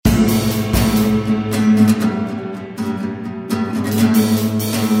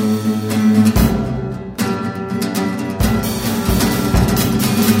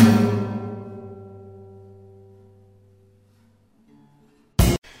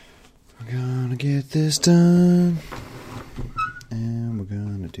get this done, and we're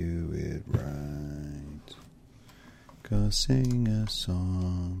gonna do it right. 'Cause sing a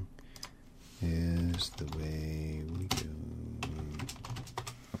song is the way we go.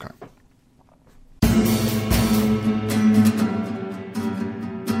 Okay.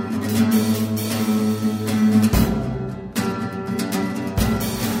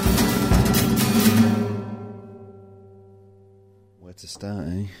 Where to start,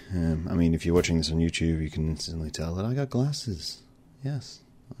 eh? I mean, if you're watching this on YouTube, you can instantly tell that I got glasses. Yes,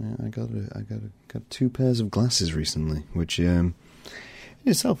 I got two pairs of glasses recently, which in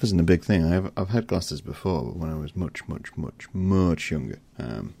itself isn't a big thing. I've had glasses before, but when I was much younger.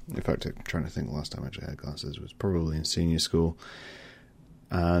 In fact, I'm trying to think the last time I actually had glasses was probably in senior school,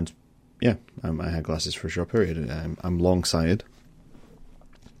 and yeah, I had glasses for a short period. I'm long-sighted,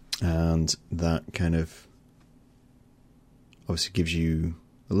 and that kind of obviously gives you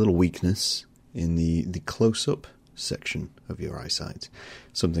a little weakness in the close-up section of your eyesight.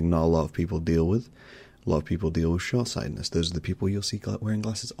 Something not a lot of people deal with. A lot of people deal with short-sightedness. Those are the people you'll see wearing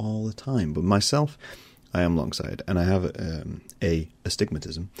glasses all the time. But myself, I am long-sighted, and I have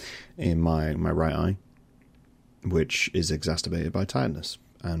astigmatism in my right eye, which is exacerbated by tiredness.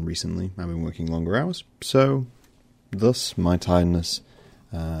 And recently, I've been working longer hours, so thus my tiredness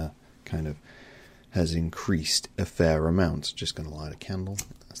kind of has increased a fair amount. Just going to light a candle.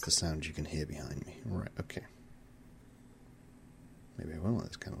 That's the sound you can hear behind me. Right, okay. Maybe I won't light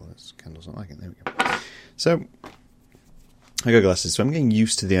this candle. This candle's not liking it. There we go. So, I got glasses. So I'm getting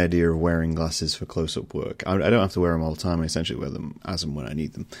used to the idea of wearing glasses for close-up work. I don't have to wear them all the time. I essentially wear them as and when I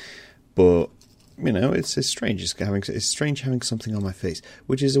need them. But, you know, it's strange. It's strange having something on my face,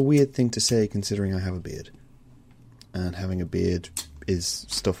 which is a weird thing to say considering I have a beard. And having a beard is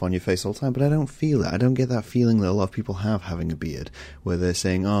stuff on your face all the time, but I don't feel it. I don't get that feeling that a lot of people have having a beard, where they're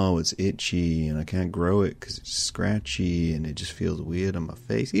saying, oh, it's itchy and I can't grow it because it's scratchy and it just feels weird on my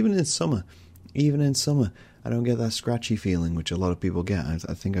face. Even in summer, I don't get that scratchy feeling which a lot of people get. I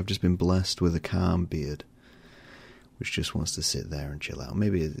think I've just been blessed with a calm beard, which just wants to sit there and chill out.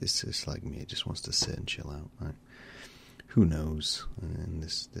 Maybe it's just like me, it just wants to sit and chill out. Right? Who knows in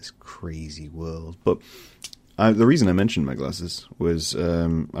this crazy world. But the reason I mentioned my glasses was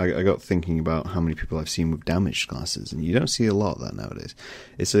I got thinking about how many people I've seen with damaged glasses, and you don't see a lot of that nowadays.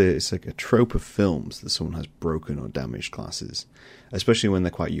 It's like a trope of films that someone has broken or damaged glasses, especially when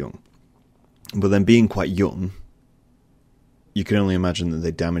they're quite young. But then being quite young, you can only imagine that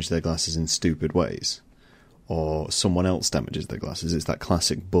they damage their glasses in stupid ways, or someone else damages their glasses. It's that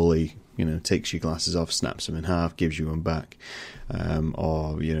classic bully, takes your glasses off, snaps them in half, gives you them back.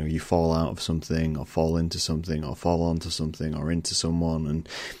 Or, you fall out of something, or fall into something, or fall onto something, or into someone, and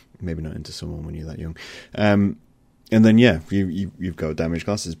maybe not into someone when you're that young. And then, yeah, you've got damaged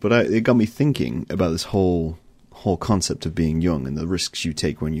glasses. But it got me thinking about this whole concept of being young and the risks you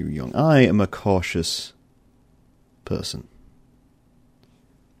take when you're young. I am a cautious person.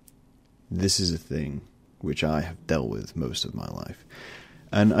 This is a thing which I have dealt with most of my life.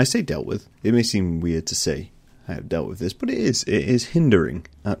 And I say dealt with. It may seem weird to say I have dealt with this, but it is hindering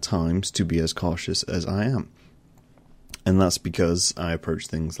at times to be as cautious as I am. And that's because I approach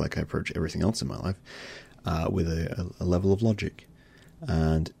things like I approach everything else in my life, with a level of logic.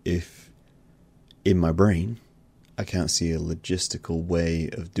 And if in my brain I can't see a logistical way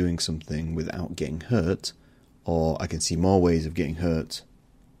of doing something without getting hurt, or I can see more ways of getting hurt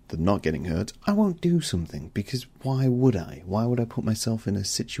than not getting hurt, I won't do something, because why would I? Why would I put myself in a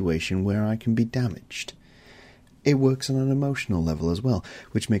situation where I can be damaged? It works on an emotional level as well,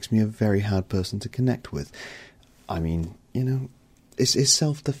 which makes me a very hard person to connect with. I mean, it's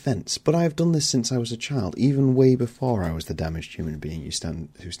self-defense, but I've done this since I was a child, even way before I was the damaged human being who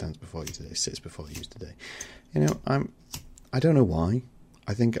stands before you today, sits before you today. I don't know why.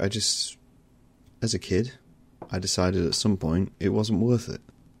 I think as a kid, I decided at some point it wasn't worth it.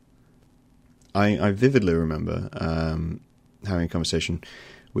 I vividly remember having a conversation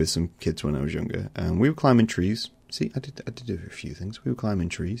with some kids when I was younger, and we were climbing trees. See, I did do a few things. We were climbing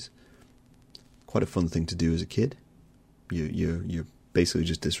trees. Quite a fun thing to do as a kid. You're basically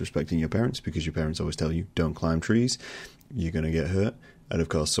just disrespecting your parents, because your parents always tell you, don't climb trees, you're going to get hurt. And of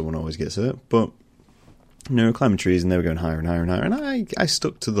course, someone always gets hurt. But climbing trees, and they were going higher and higher and higher, and I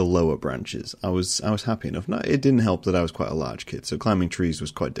stuck to the lower branches. I was happy enough. No, it didn't help that I was quite a large kid, so climbing trees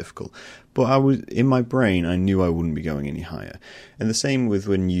was quite difficult. But in my brain, I knew I wouldn't be going any higher. And the same with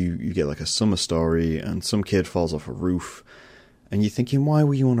when you get like a summer story, and some kid falls off a roof, and you're thinking, why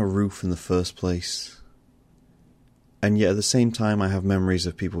were you on a roof in the first place? And yet at the same time, I have memories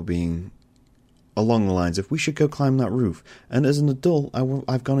of people being along the lines of, we should go climb that roof. And as an adult,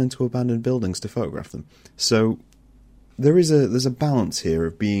 I've gone into abandoned buildings to photograph them. So there's a balance here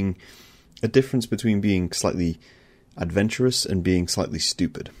of being a difference between being slightly adventurous and being slightly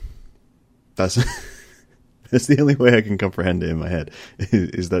stupid. That's the only way I can comprehend it in my head,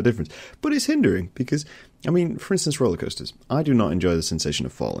 is that difference. But it's hindering because, I mean, for instance, roller coasters. I do not enjoy the sensation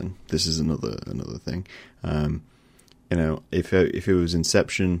of falling. This is another thing. If it was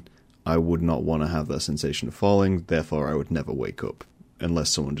Inception, I would not want to have that sensation of falling. Therefore, I would never wake up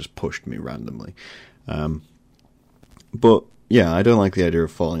unless someone just pushed me randomly. But yeah, I don't like the idea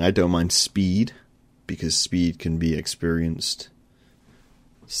of falling. I don't mind speed because speed can be experienced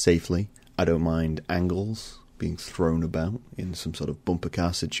safely. I don't mind angles, being thrown about in some sort of bumper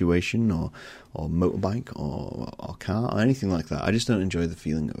car situation or motorbike or car or anything like that. I just don't enjoy the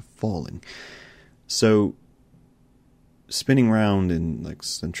feeling of falling. So spinning around in like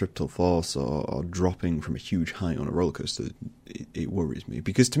centripetal force or dropping from a huge height on a roller coaster, it worries me.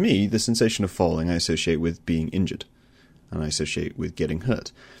 Because to me, the sensation of falling I associate with being injured and I associate with getting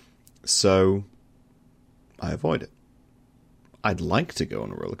hurt. So I avoid it. I'd like to go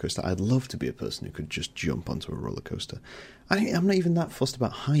on a roller coaster. I'd love to be a person who could just jump onto a roller coaster. I'm not even that fussed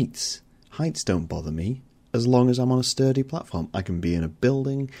about heights. Heights don't bother me. As long as I'm on a sturdy platform, I can be in a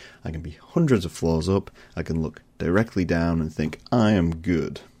building, I can be hundreds of floors up, I can look directly down and think, I am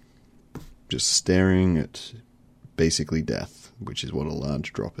good. Just staring at basically death, which is what a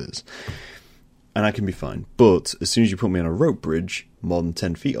large drop is. And I can be fine. But as soon as you put me on a rope bridge, more than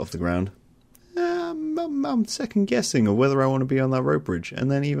 10 feet off the ground, I'm second guessing of whether I want to be on that rope bridge.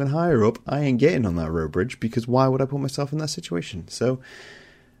 And then even higher up, I ain't getting on that rope bridge because why would I put myself in that situation? So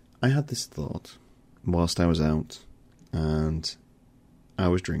I had this thought whilst I was out and I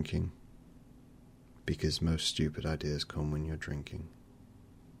was drinking, because most stupid ideas come when you're drinking.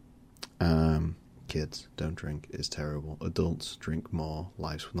 Kids, don't drink, it's terrible. Adults, drink more,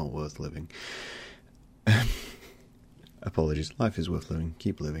 life's not worth living. Apologies, life is worth living,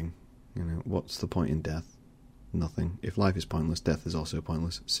 keep living. You know, what's the point in death? Nothing. If life is pointless, death is also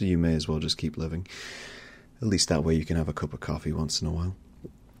pointless, so you may as well just keep living. At least that way you can have a cup of coffee once in a while.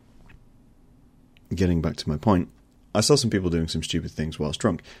 Getting back to my point, I saw some people doing some stupid things whilst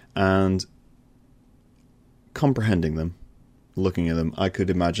drunk, and comprehending them, looking at them, I could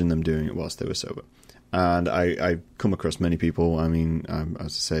imagine them doing it whilst they were sober. And I come across many people. I mean, as I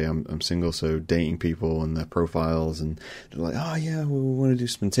say, I'm single, so dating people and their profiles, and they're like, oh yeah, we want to do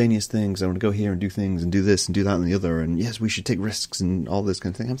spontaneous things. I want to go here and do things and do this and do that and the other, and yes, we should take risks and all this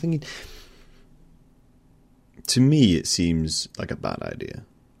kind of thing. I'm thinking, to me, it seems like a bad idea.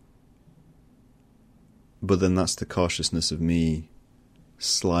 But then that's the cautiousness of me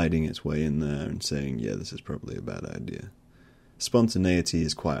sliding its way in there and saying, yeah, this is probably a bad idea. Spontaneity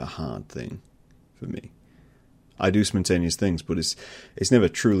is quite a hard thing for me. I do spontaneous things, but it's never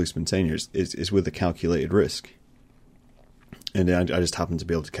truly spontaneous. It's with a calculated risk. And I just happen to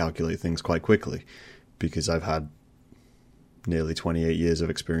be able to calculate things quite quickly because I've had nearly 28 years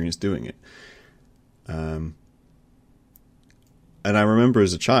of experience doing it. And I remember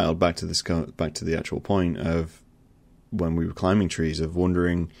as a child, back to the actual point of when we were climbing trees, of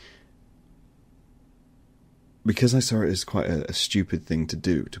wondering, because I saw it as quite a stupid thing to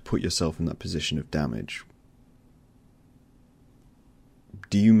do, to put yourself in that position of damage.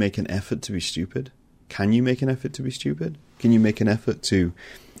 Do you make an effort to be stupid? Can you make an effort to be stupid? Can you make an effort to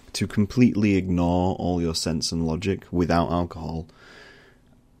completely ignore all your sense and logic without alcohol?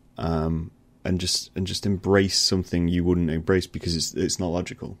 And just embrace something you wouldn't embrace because it's not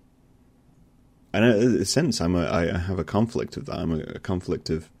logical. And in a sense, I have a conflict of that. I'm a conflict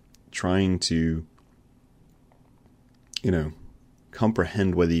of trying to,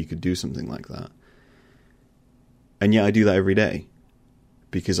 comprehend whether you could do something like that. And yet I do that every day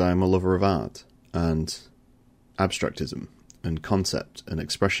because I'm a lover of art and abstractism and concept and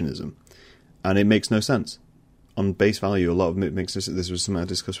expressionism, and it makes no sense. On base value, a lot of it makes this was something I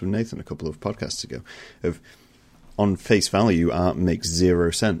discussed with Nathan a couple of podcasts ago. On face value, art makes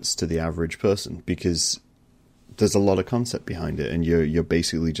zero sense to the average person because there's a lot of concept behind it, and you're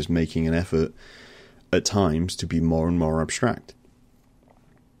basically just making an effort at times to be more and more abstract.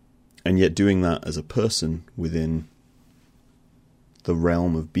 And yet doing that as a person within the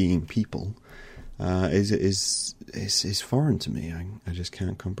realm of being people is foreign to me. I just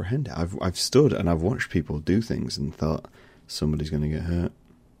can't comprehend it. I've stood and I've watched people do things and thought somebody's going to get hurt.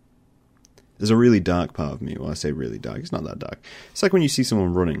 There's a really dark part of me. Well, I say really dark. It's not that dark. It's like when you see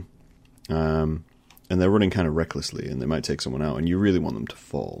someone running, and they're running kind of recklessly, and they might take someone out, and you really want them to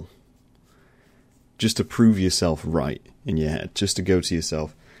fall, just to prove yourself right in your head, just to go to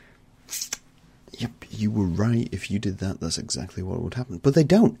yourself, you were right. If you did that, that's exactly what would happen. But they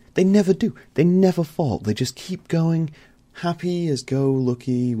don't. They never do. They never fall. They just keep going, happy as go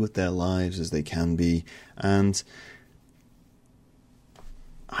lucky with their lives as they can be. And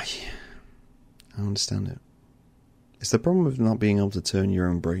I understand it. It's the problem of not being able to turn your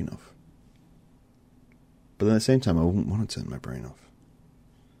own brain off. But at the same time, I wouldn't want to turn my brain off.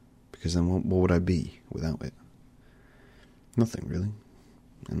 Because then what would I be without it? Nothing, really.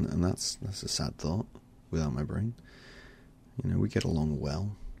 And that's a sad thought, without my brain. You know, we get along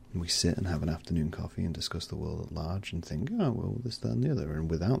well. And we sit and have an afternoon coffee and discuss the world at large and think, oh, well, this, that, and the other. And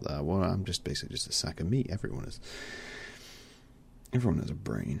without that, well, I'm just basically just a sack of meat. Everyone has a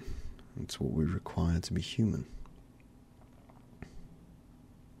brain. It's what we require to be human.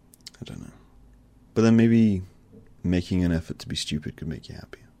 I don't know. But then maybe making an effort to be stupid could make you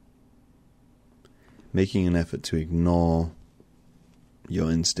happier. Making an effort to ignore your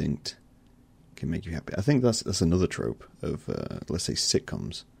instinct can make you happy. I think that's another trope of, let's say,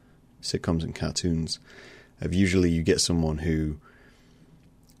 sitcoms and cartoons. Of usually you get someone who,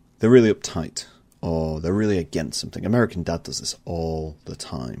 they're really uptight, or they're really against something. American Dad does this all the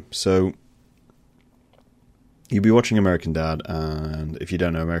time. So, you'd be watching American Dad, and if you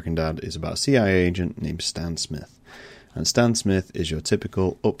don't know, American Dad is about a CIA agent named Stan Smith. And Stan Smith is your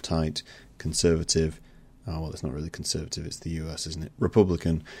typical uptight, conservative, well, it's not really conservative, it's the US, isn't it?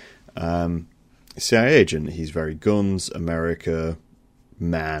 Republican CIA agent. He's very guns, America,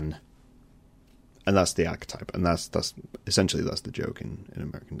 man. And that's the archetype. And that's essentially that's the joke in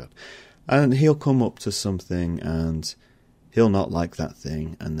American Dad. And he'll come up to something and he'll not like that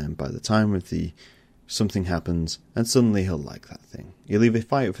thing. And then by the time of something happens, and suddenly he'll like that thing. He'll either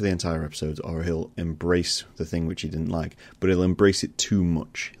fight for the entire episode, or he'll embrace the thing which he didn't like, but he'll embrace it too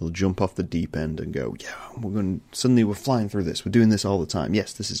much. He'll jump off the deep end and go, yeah, suddenly we're flying through this. We're doing this all the time.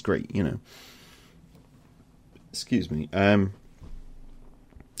 Yes, this is great, you know. Excuse me.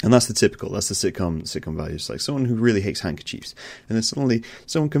 And that's the sitcom values. Like someone who really hates handkerchiefs. And then suddenly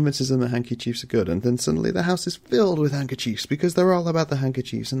someone convinces them that handkerchiefs are good. And then suddenly the house is filled with handkerchiefs because they're all about the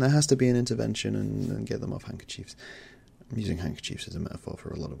handkerchiefs. And there has to be an intervention and get them off handkerchiefs. I'm using handkerchiefs as a metaphor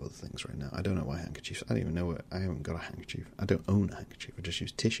for a lot of other things right now. I don't know why handkerchiefs. I don't even know I haven't got a handkerchief. I don't own a handkerchief. I just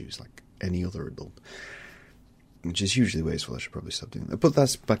use tissues like any other adult. Which is hugely wasteful. I should probably stop doing that. But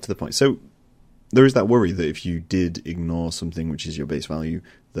that's back to the point. So there is that worry that if you did ignore something which is your base value,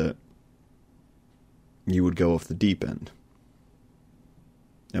 that you would go off the deep end.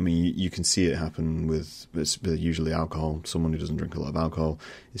 I mean, you can see it happen with usually alcohol. Someone who doesn't drink a lot of alcohol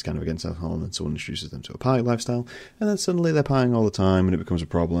is kind of against alcohol, and then someone introduces them to a party lifestyle, and then suddenly they're partying all the time, and it becomes a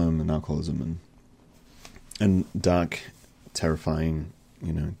problem, and alcoholism, and dark, terrifying,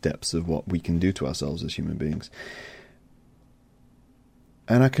 depths of what we can do to ourselves as human beings.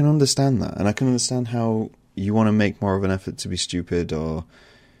 And I can understand that, and I can understand how you want to make more of an effort to be stupid, or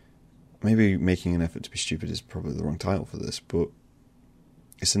maybe making an effort to be stupid is probably the wrong title for this, but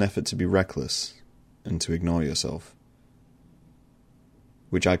it's an effort to be reckless and to ignore yourself,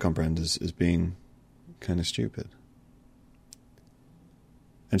 which I comprehend as being kind of stupid.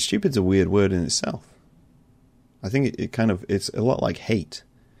 And stupid's a weird word in itself. I think it's a lot like hate.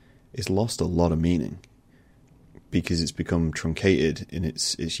 It's lost a lot of meaning because it's become truncated in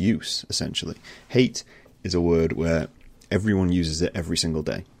its use, essentially. Hate is a word where everyone uses it every single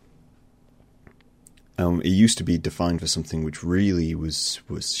day. It used to be defined for something which really was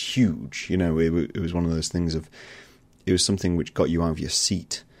huge. It was one of those things of, it was something which got you out of your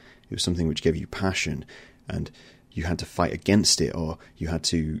seat. It was something which gave you passion, and you had to fight against it, or you had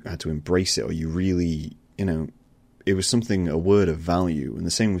to embrace it, or you really, it was something, a word of value. And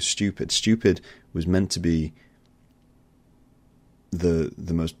the same with stupid. Stupid was meant to be the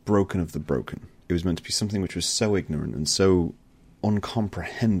most broken of the broken. It was meant to be something which was so ignorant and so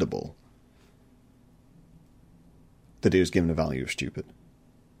uncomprehendable that it was given a value of stupid.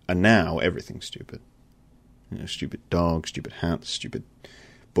 And now everything's stupid. Stupid dogs, stupid hats, stupid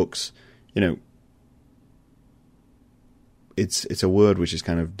books. It's a word which is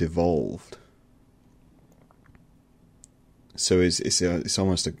kind of devolved. So it's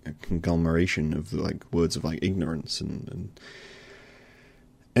almost a conglomeration of words of ignorance and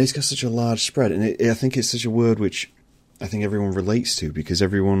it's got such a large spread, and I think it's such a word which I think everyone relates to because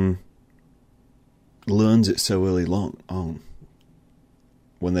everyone learns it so early on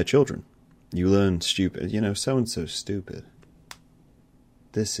when they're children. You learn stupid, so-and-so's stupid.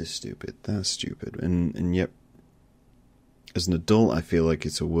 This is stupid, that's stupid. And yet, as an adult, I feel like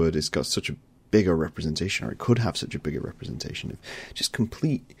it's a word, it's got such a bigger representation, or it could have such a bigger representation of just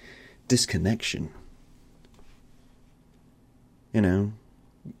complete disconnection.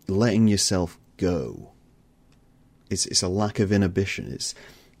 Letting yourself go. It's a lack of inhibition.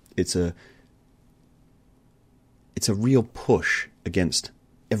 It's a real push against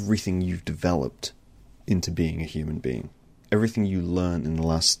everything you've developed into being a human being. Everything you learned in the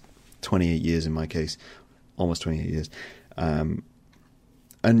last 28 years, in my case, almost 28 years. And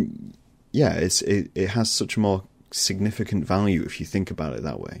yeah, it has such more significant value if you think about it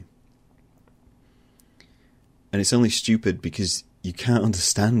that way. And it's only stupid because you can't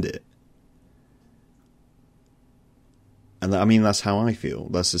understand it. And I mean, that's how I feel.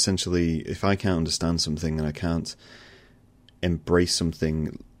 That's essentially, if I can't understand something and I can't embrace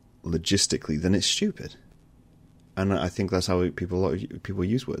something logistically, then it's stupid. And I think that's how people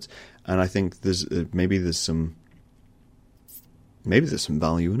use words. And I think there's some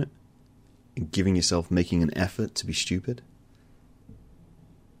value in it, in giving yourself, making an effort to be stupid.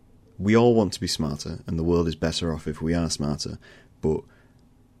 We all want to be smarter, and the world is better off if we are smarter. But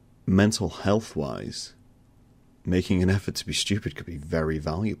mental health-wise, making an effort to be stupid could be very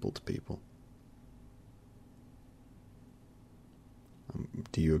valuable to people.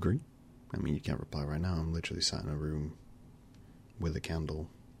 Do you agree? I mean, you can't reply right now. I'm literally sat in a room with a candle,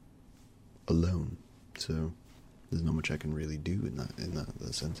 alone. So there's not much I can really do in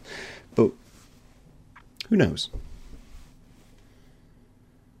that sense. But who knows?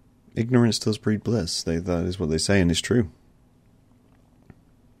 Ignorance does breed bliss. That is what they say, and it's true.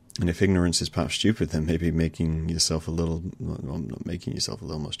 And if ignorance is perhaps stupid, then maybe making yourself a little, well, not making yourself a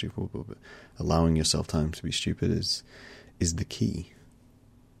little more stupid, but allowing yourself time to be stupid is the key.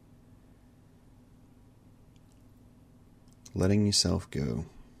 Letting yourself go.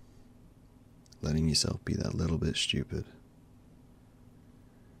 Letting yourself be that little bit stupid.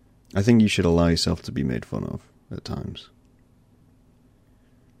 I think you should allow yourself to be made fun of at times.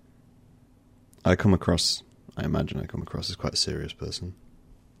 I imagine I come across as quite a serious person.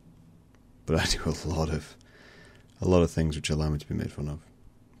 But I do a lot of things which allow me to be made fun of.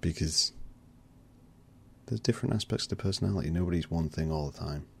 Because there's different aspects to personality. Nobody's one thing all the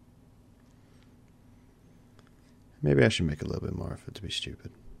time. Maybe I should make a little bit more effort to be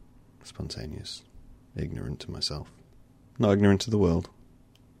stupid, spontaneous, ignorant to myself. Not ignorant to the world.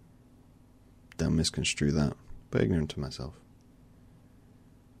 Don't misconstrue that, but ignorant to myself.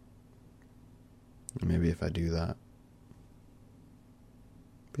 And maybe if I do that,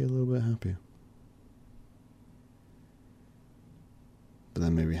 be a little bit happier. But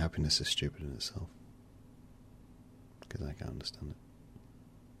then maybe happiness is stupid in itself. Because I can't understand it.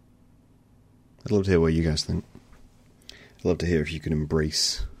 I'd love to hear what you guys think. I'd love to hear if you can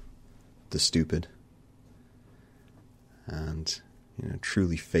embrace the stupid and,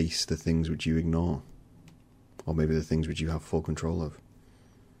 truly face the things which you ignore, or maybe the things which you have full control of.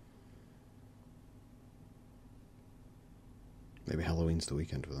 Maybe Halloween's the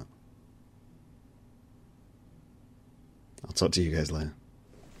weekend for that. I'll talk to you guys later.